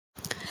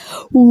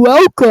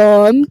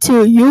Welcome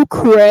to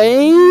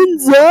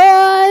Ukraine's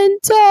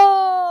Untold.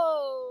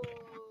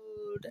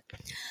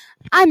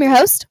 I'm your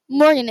host,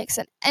 Morgan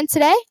Nixon, and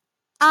today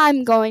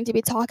I'm going to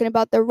be talking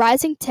about the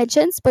rising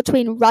tensions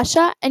between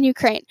Russia and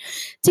Ukraine.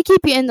 To keep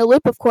you in the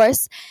loop, of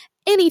course,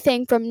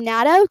 anything from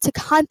NATO to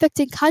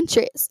conflicting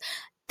countries.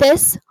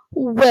 This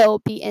will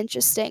be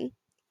interesting.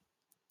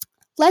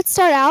 Let's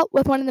start out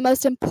with one of the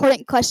most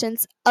important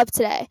questions of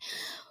today.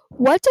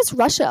 What does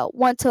Russia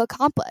want to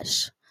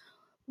accomplish?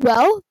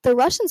 Well, the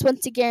Russians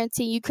want to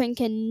guarantee Ukraine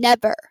can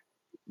never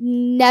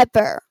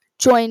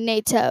join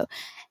NATO,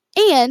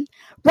 and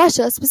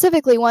Russia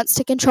specifically wants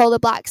to control the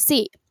Black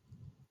Sea.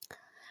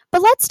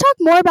 But let's talk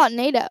more about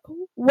NATO.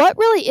 What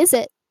really is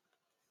it?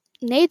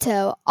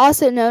 NATO,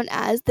 also known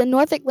as the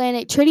North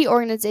Atlantic Treaty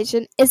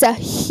Organization, is a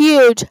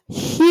huge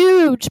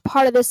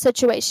part of this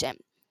situation.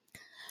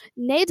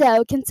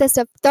 NATO consists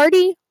of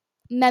 30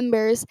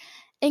 members,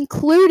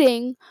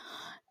 including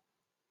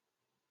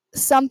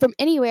some from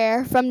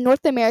anywhere from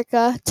North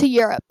America to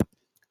Europe.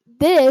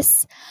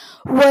 This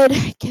would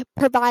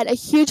provide a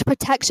huge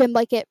protection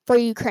blanket for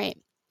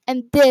Ukraine,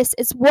 and this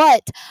is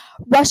what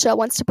Russia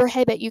wants to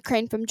prohibit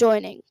Ukraine from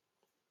joining.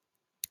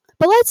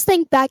 But let's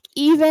think back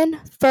even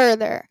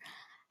further.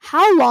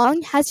 How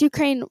long has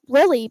Ukraine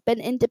really been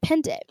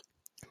independent?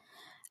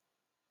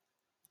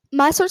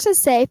 My sources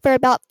say for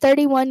about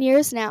 31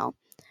 years now.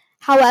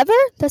 However,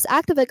 this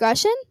act of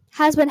aggression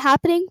has been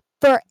happening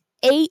for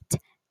 8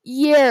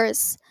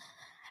 years,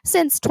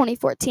 since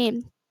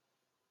 2014.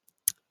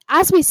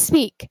 As we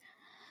speak,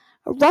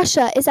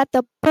 Russia is at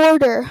the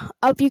border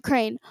of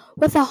Ukraine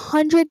with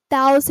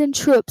 100,000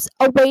 troops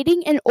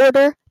awaiting an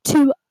order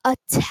to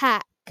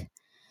attack.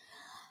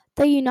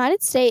 The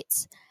United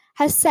States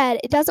has said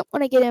it doesn't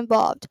want to get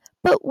involved,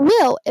 but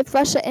will if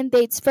Russia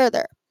invades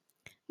further.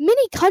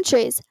 Many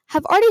countries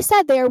have already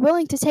said they are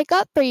willing to take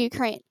up for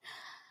Ukraine.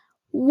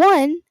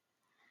 One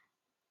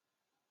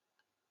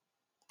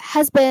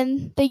has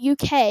been the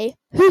UK,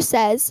 who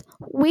says,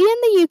 "We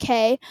in the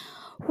UK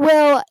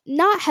will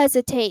not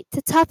hesitate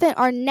to toughen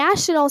our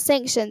national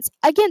sanctions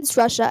against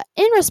Russia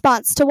in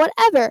response to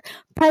whatever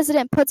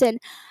President Putin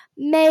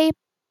may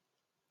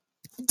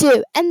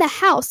do, and the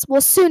House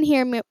will soon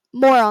hear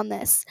more on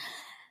this."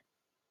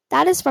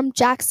 That is from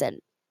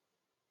Jackson.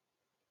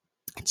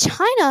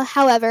 China,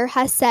 however,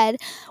 has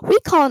said, "We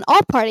call on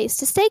all parties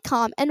to stay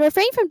calm and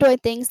refrain from doing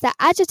things that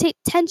agitate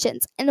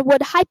tensions and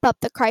would hype up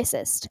the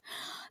crisis."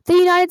 The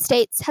United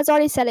States has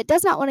already said it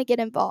does not want to get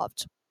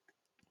involved.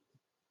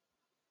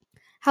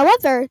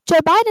 However, Joe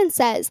Biden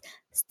says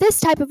this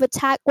type of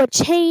attack would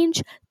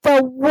change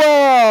the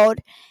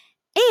world,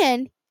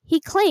 and he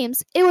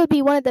claims it would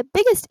be one of the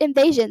biggest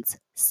invasions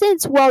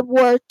since World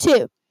War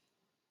II.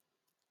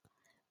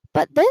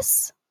 But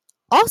this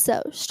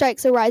also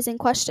strikes a rising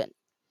question.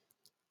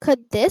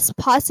 Could this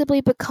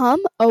possibly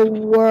become a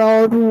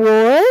world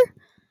war?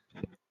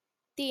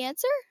 The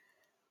answer,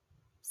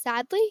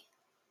 sadly,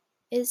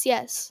 is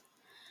yes.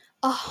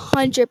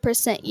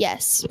 100%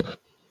 yes.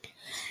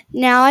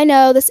 Now I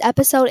know this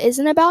episode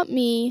isn't about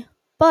me,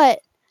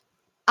 but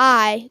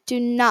I do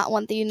not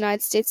want the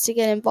United States to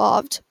get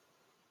involved.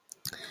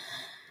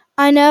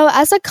 I know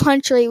as a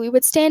country we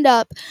would stand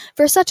up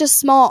for such a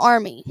small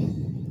army,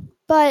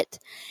 but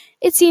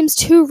it seems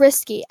too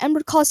risky and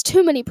would cause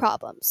too many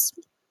problems.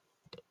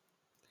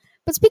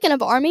 But speaking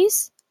of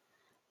armies,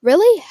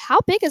 really,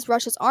 how big is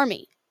Russia's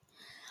army?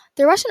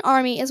 The Russian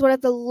army is one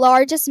of the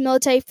largest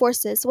military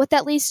forces with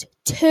at least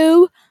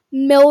 2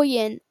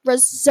 million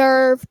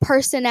reserve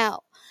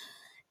personnel.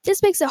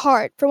 This makes it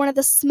hard for one of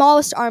the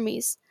smallest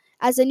armies,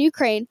 as in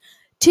Ukraine,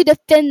 to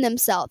defend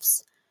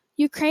themselves.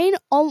 Ukraine's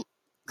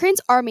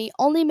army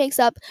only makes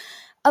up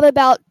of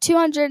about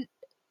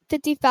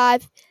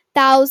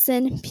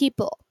 255,000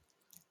 people.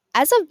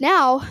 As of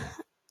now,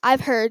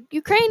 I've heard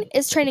Ukraine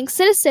is training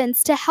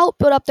citizens to help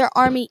build up their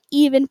army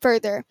even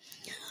further.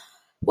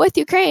 With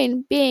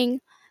Ukraine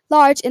being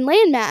large in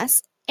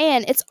landmass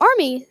and its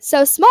army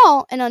so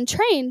small and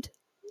untrained,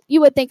 you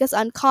would think it's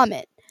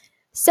uncommon.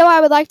 So I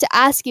would like to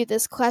ask you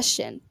this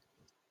question.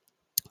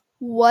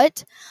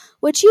 What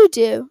would you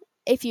do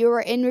if you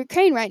were in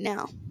Ukraine right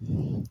now?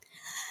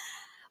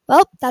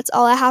 Well, that's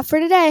all I have for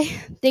today.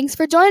 Thanks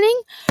for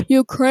joining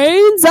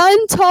Ukraine's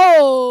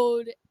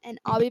Untold, and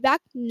I'll be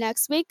back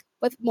next week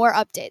with more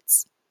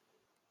updates.